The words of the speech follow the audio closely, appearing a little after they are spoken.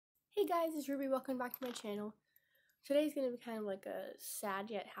guys, it's Ruby. Welcome back to my channel. Today's going to be kind of like a sad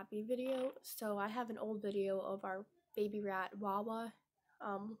yet happy video. So I have an old video of our baby rat, Wawa.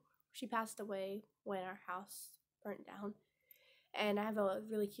 She passed away when our house burnt down. And I have a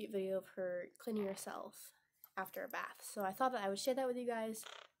really cute video of her cleaning herself after a bath. So I thought that I would share that with you guys.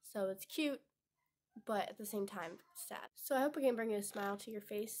 So it's cute, but at the same time, sad. So I hope we can bring a smile to your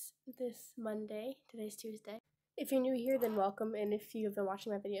face this Monday. Today's Tuesday. If you're new here, then welcome, and if you have been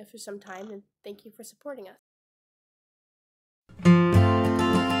watching my videos for some time, then thank you for supporting us.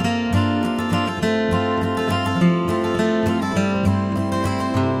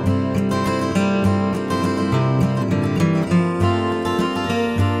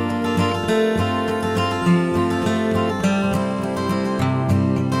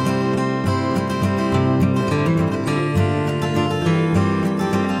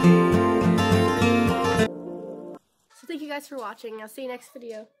 So thank you guys for watching. I'll see you next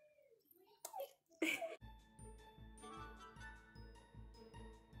video.